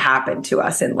anything to happen to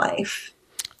us in life.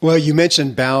 Well, you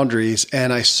mentioned boundaries,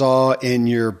 and I saw in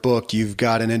your book you've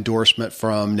got an endorsement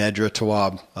from Nedra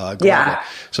Tawwab. Yeah.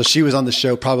 So she was on the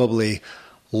show probably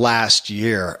last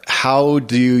year. How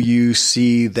do you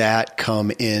see that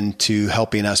come into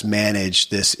helping us manage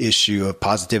this issue of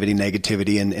positivity,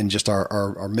 negativity, and just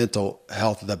our mental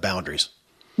health, the boundaries?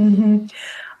 Mm-hmm.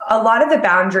 A lot of the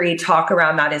boundary talk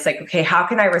around that is like, okay, how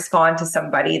can I respond to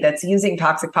somebody that's using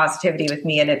toxic positivity with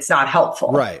me and it's not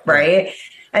helpful? Right.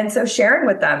 And so sharing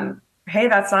with them, hey,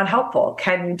 that's not helpful.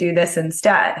 Can you do this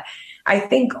instead? I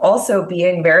think also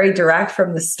being very direct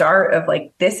from the start of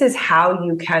like, this is how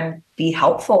you can be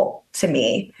helpful to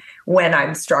me when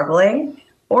I'm struggling,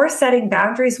 or setting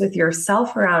boundaries with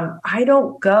yourself around, I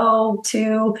don't go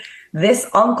to this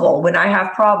uncle when I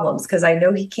have problems because I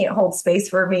know he can't hold space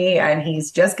for me and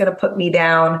he's just going to put me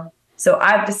down. So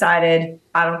I've decided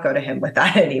I don't go to him with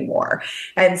that anymore,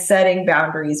 and setting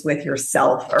boundaries with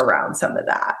yourself around some of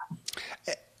that.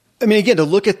 I mean, again, to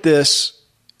look at this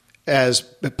as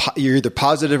you're either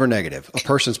positive or negative, a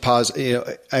person's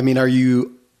positive, I mean, are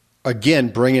you, again,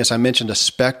 bringing us, I mentioned a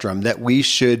spectrum that we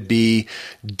should be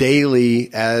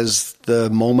daily as the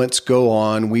moments go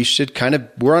on. We should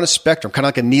we're on a spectrum, kind of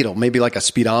like a needle, maybe like a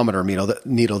speedometer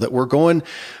needle that we're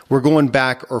going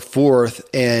back or forth.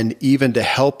 And even to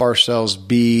help ourselves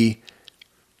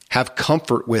have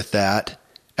comfort with that,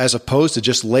 as opposed to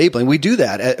just labeling. We do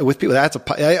that with people.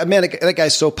 That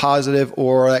guy's so positive,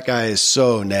 or that guy is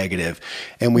so negative.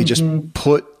 And we just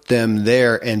put them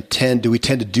there, and we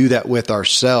tend to do that with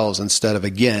ourselves instead of,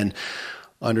 again,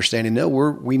 understanding, no,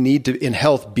 we need to, in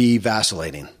health, be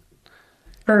vacillating.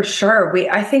 For sure.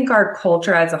 I think our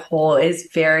culture as a whole is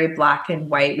very black and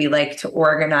white. We like to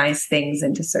organize things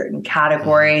into certain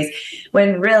categories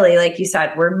when really, like you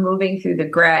said, we're moving through the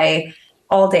gray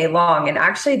all day long. And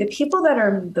actually, the people that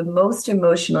are the most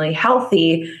emotionally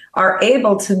healthy are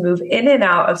able to move in and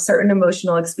out of certain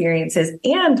emotional experiences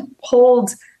and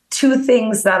hold two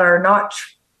things that are not,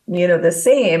 the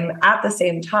same at the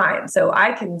same time. So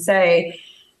I can say,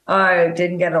 I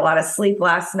didn't get a lot of sleep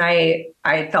last night.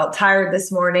 I felt tired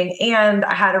this morning, and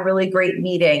I had a really great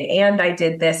meeting, and I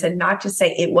did this, and not just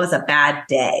say it was a bad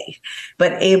day,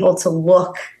 but able to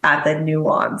look at the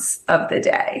nuance of the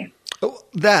day.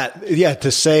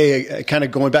 To say, kind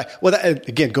of going back,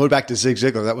 going back to Zig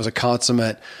Ziglar, that was a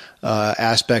consummate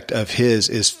aspect of his,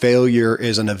 is failure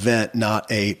is an event,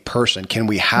 not a person. Can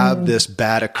we have this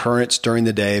bad occurrence during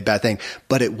the day, bad thing,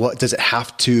 but does it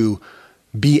have to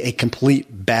be a complete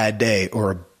bad day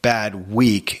or a bad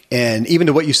week? And even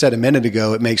to what you said a minute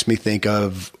ago, it makes me think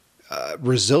of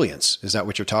resilience. Is that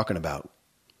what you're talking about?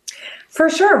 For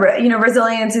sure.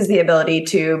 Resilience is the ability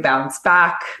to bounce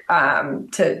back,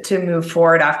 to move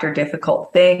forward after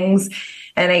difficult things.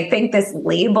 And I think this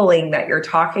labeling that you're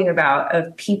talking about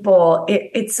of people,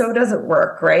 it so doesn't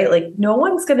work, right? Like, no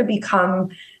one's going to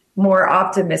become more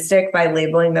optimistic by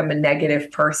labeling them a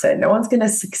negative person. No one's going to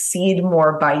succeed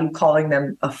more by you calling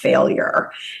them a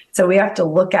failure. So we have to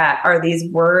look at, are these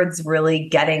words really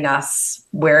getting us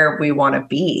where we want to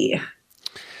be?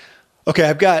 Okay,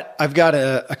 I've got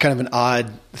a kind of an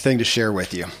odd thing to share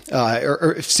with you.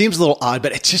 Or it seems a little odd,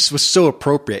 but it just was so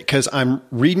appropriate because I'm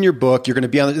reading your book. You're going to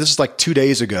be on, this is like 2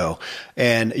 days ago,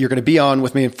 and you're going to be on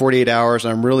with me in 48 hours.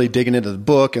 And I'm really digging into the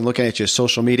book and looking at your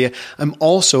social media. I'm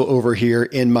also over here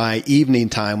in my evening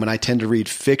time when I tend to read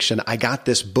fiction. I got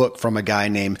this book from a guy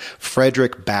named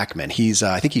Fredrik Backman.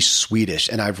 I think he's Swedish,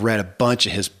 and I've read a bunch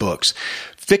of his books.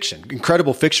 Fiction,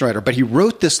 incredible fiction writer, but he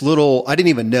wrote this little, I didn't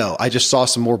even know. I just saw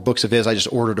some more books of his. I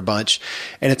just ordered a bunch,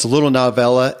 and it's a little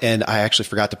novella, and I actually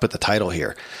forgot to put the title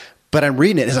here. But I'm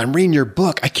reading it. As I'm reading your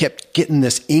book, I kept getting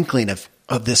this inkling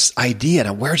of this idea,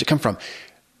 and where does it come from?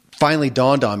 Finally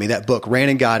dawned on me, that book, ran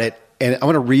and got it, and I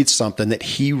want to read something that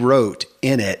he wrote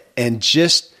in it, and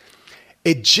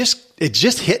it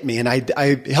just hit me, and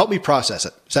I helped me process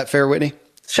it. Is that fair, Whitney?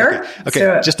 Sure.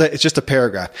 Okay. It's just a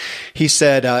paragraph. He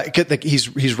said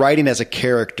he's writing as a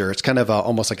character. It's kind of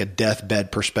almost like a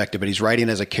deathbed perspective, but he's writing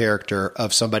as a character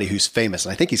of somebody who's famous.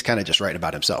 And I think he's kind of just writing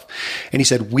about himself. And he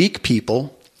said, weak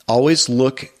people always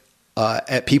look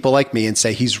at people like me and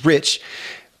say, he's rich,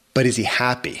 but is he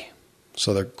happy?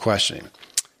 So they're questioning.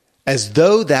 As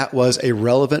though that was a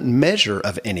relevant measure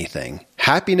of anything.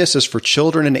 Happiness is for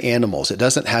children and animals. It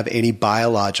doesn't have any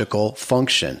biological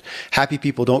function. Happy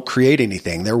people don't create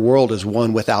anything. Their world is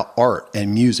one without art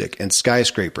and music and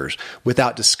skyscrapers,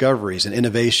 without discoveries and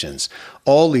innovations.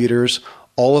 All leaders,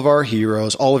 all of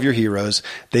your heroes,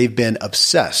 they've been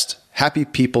obsessed, Happy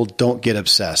people don't get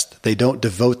obsessed. They don't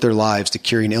devote their lives to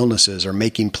curing illnesses or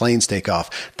making planes take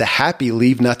off. The happy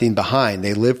leave nothing behind.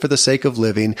 They live for the sake of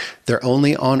living. They're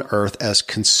only on earth as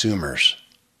consumers.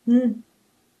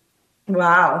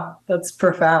 Wow, that's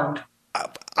profound.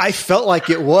 I felt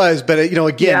like it was, but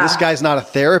again, this guy's not a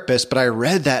therapist, but I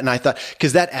read that and I thought,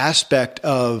 because that aspect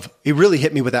of it really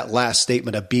hit me with that last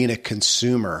statement of being a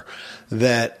consumer.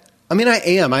 That I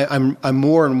am. I'm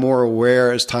more and more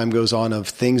aware as time goes on of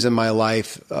things in my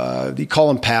life. You call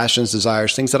them passions,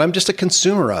 desires, things that I'm just a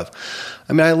consumer of.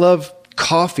 I love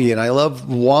coffee and I love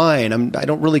wine. I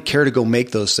don't really care to go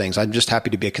make those things. I'm just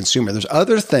happy to be a consumer. There's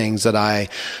other things that I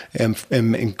am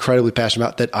incredibly passionate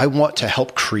about that I want to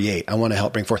help create. I want to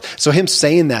help bring forth. So him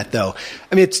saying that though,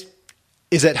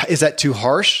 is that too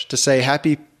harsh to say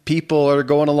happy people are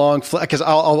going along? Because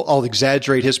I'll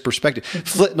exaggerate his perspective,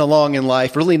 flitting along in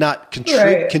life, really not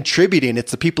contributing.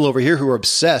 It's the people over here who are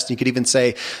obsessed. You could even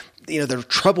say, they're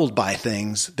troubled by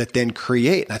things that then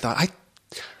create. And I thought,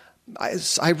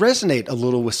 I resonate a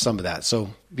little with some of that. So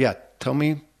yeah, tell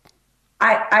me.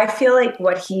 I feel like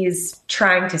what he's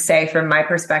trying to say from my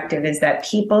perspective is that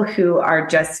people who are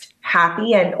just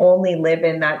happy and only live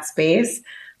in that space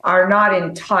are not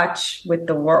in touch with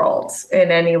the world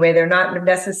in any way. They're not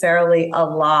necessarily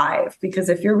alive, because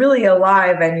if you're really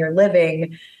alive and you're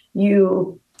living,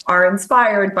 you are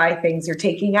inspired by things, you're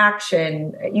taking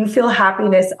action, you feel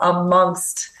happiness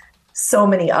amongst so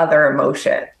many other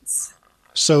emotions.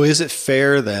 So is it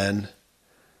fair then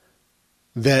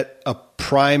that a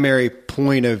primary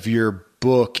point of your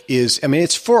book is,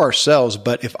 it's for ourselves,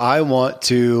 but if I want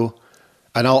to,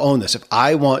 and I'll own this, if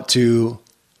I want to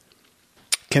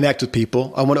connect with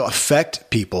people, I want to affect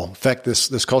people, affect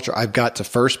this culture, I've got to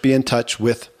first be in touch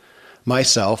with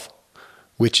myself,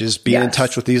 which is being in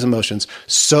touch with these emotions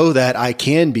so that I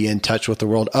can be in touch with the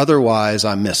world. Otherwise,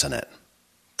 I'm missing it.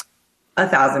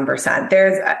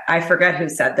 1,000%. I forget who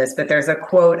said this, but there's a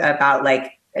quote about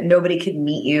nobody can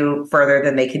meet you further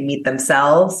than they can meet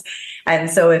themselves. And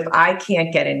so if I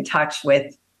can't get in touch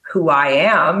with who I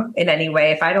am in any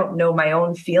way, if I don't know my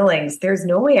own feelings, there's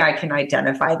no way I can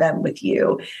identify them with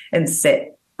you and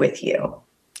sit with you.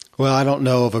 Well, I don't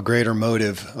know of a greater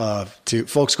motive to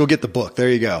folks. Go get the book. There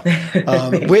you go.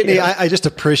 Whitney, I just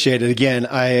appreciate it. Again,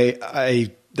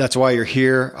 I that's why you're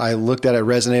here. I looked at it,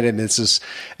 resonated, and this is,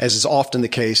 as is often the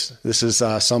case, this is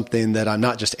something that I'm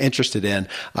not just interested in.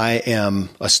 I am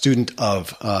a student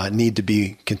of, need to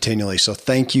be continually. So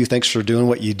thank you. Thanks for doing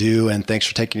what you do, and thanks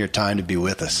for taking your time to be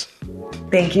with us.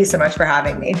 Thank you so much for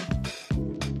having me.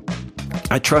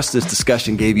 I trust this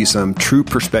discussion gave you some true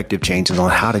perspective changes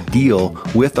on how to deal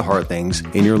with the hard things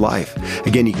in your life.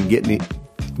 Again, you can get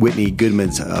Whitney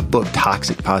Goodman's book,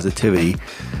 Toxic Positivity.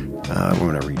 We're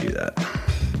going to redo that.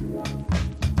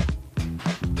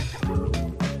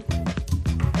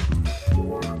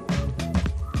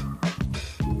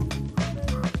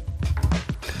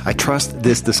 I trust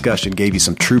this discussion gave you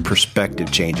some true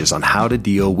perspective changes on how to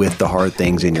deal with the hard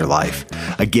things in your life.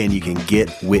 Again, you can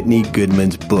get Whitney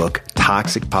Goodman's book,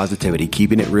 Toxic Positivity,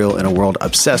 Keeping It Real in a World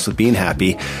Obsessed with Being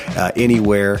Happy,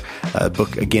 anywhere.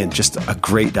 Book, again, just a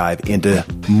great dive into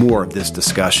more of this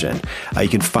discussion. You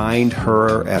can find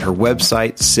her at her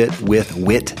website,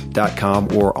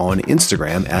 sitwithwit.com, or on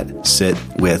Instagram at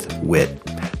sitwithwit.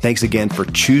 Thanks again for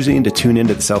choosing to tune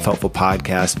into the Self-Helpful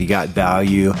Podcast. If you got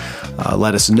value,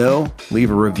 let us know. Leave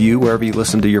a review wherever you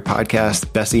listen to your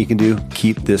podcast. Best thing you can do,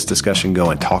 keep this discussion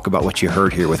going. Talk about what you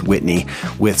heard here with Whitney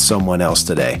with someone else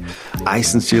today. I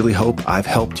sincerely hope I've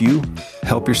helped you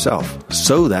help yourself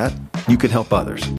so that you can help others.